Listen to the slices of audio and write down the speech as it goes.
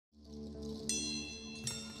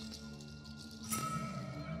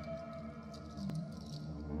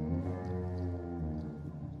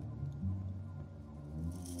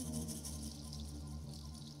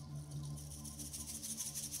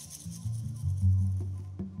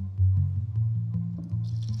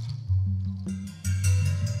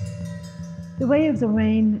The Way of the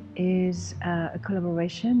Rain is a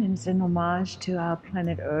collaboration, and it's an homage to our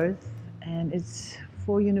planet Earth, and it's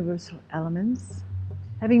 4 universal elements.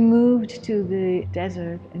 Having moved to the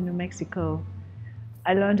desert in New Mexico,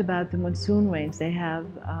 I learned about the monsoon rains they have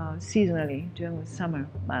seasonally during the summer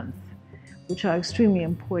month, which are extremely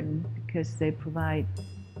important because they provide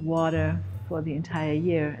water for the entire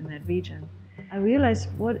year in that region. I realized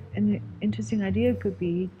what an interesting idea it could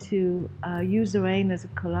be to use the rain as a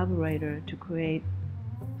collaborator to create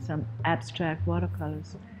some abstract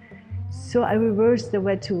watercolors. So I reversed the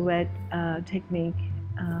wet-to-wet technique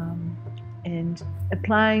and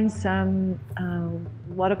applying some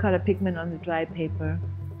watercolor pigment on the dry paper,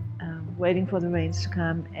 waiting for the rains to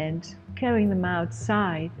come and carrying them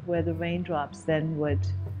outside where the raindrops then would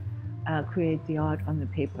create the art on the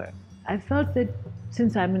paper. I felt that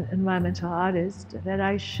since I'm an environmental artist, that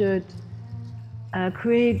I should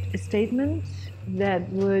create a statement that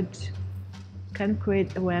would kind of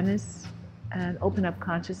create awareness and open up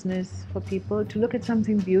consciousness for people to look at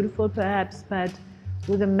something beautiful perhaps, but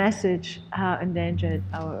with a message how endangered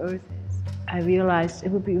our Earth is. I realized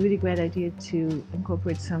it would be a really great idea to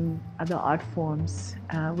incorporate some other art forms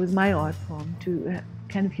with my art form to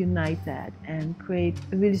kind of unite that and create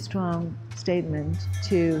a really strong statement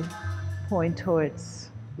to point towards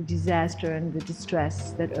the disaster and the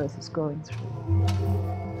distress that Earth is going through.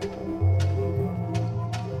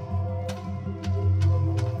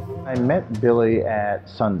 I met Billy at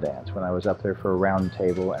Sundance when I was up there for a round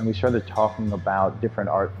table, and we started talking about different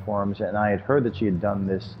art forms, and I had heard that she had done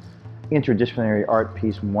this interdisciplinary art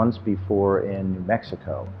piece once before in New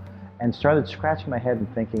Mexico, and started scratching my head and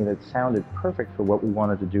thinking that it sounded perfect for what we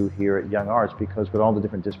wanted to do here at YoungArts, because with all the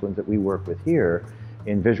different disciplines that we work with here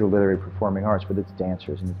in visual, literary, performing arts, with its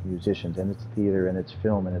dancers and its musicians and its theater and its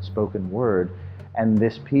film and its spoken word, and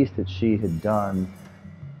this piece that she had done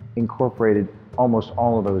incorporated almost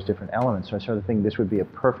all of those different elements. So I started thinking this would be a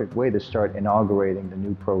perfect way to start inaugurating the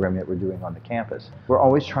new program that we're doing on the campus. We're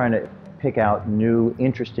always trying to pick out new,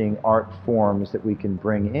 interesting art forms that we can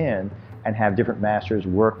bring in and have different masters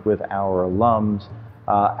work with our alums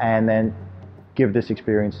and then give this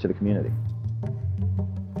experience to the community.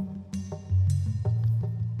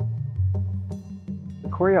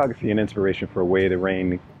 The choreography and inspiration for Way of the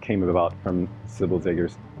Rain came about from Sibylle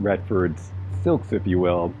Szaggars Redford's silks, if you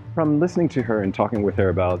will. From listening to her and talking with her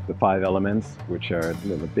about the 5 elements, which are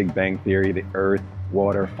the Big Bang Theory, the earth,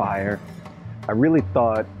 water, fire, I really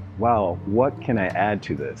thought, wow, what can I add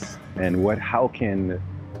to this? And how can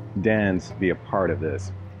dance be a part of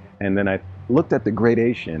this? And then I looked at the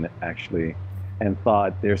gradation, actually, and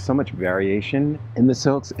thought there's so much variation in the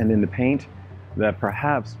silks and in the paint that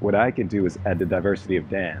perhaps what I could do is add the diversity of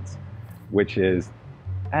dance, which is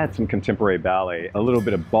add some contemporary ballet, a little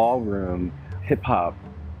bit of ballroom, hip hop,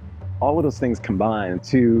 all of those things combined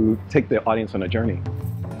to take the audience on a journey.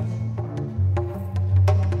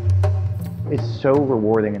 It's so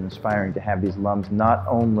rewarding and inspiring to have these alums not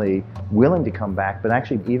only willing to come back, but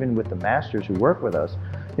actually even with the masters who work with us,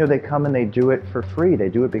 you know, they come and they do it for free. They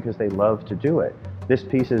do it because they love to do it. This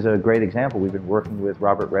piece is a great example. We've been working with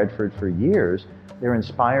Robert Redford for years. They're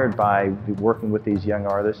inspired by working with these young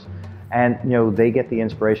artists, and you know, they get the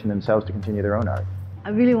inspiration themselves to continue their own art. I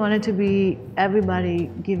really wanted to be everybody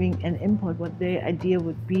giving an input, what their idea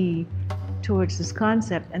would be towards this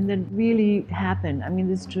concept, and then really happened. I mean,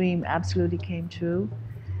 this dream absolutely came true.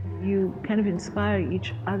 You kind of inspire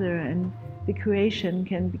each other, and the creation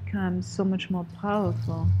can become so much more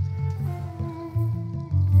powerful.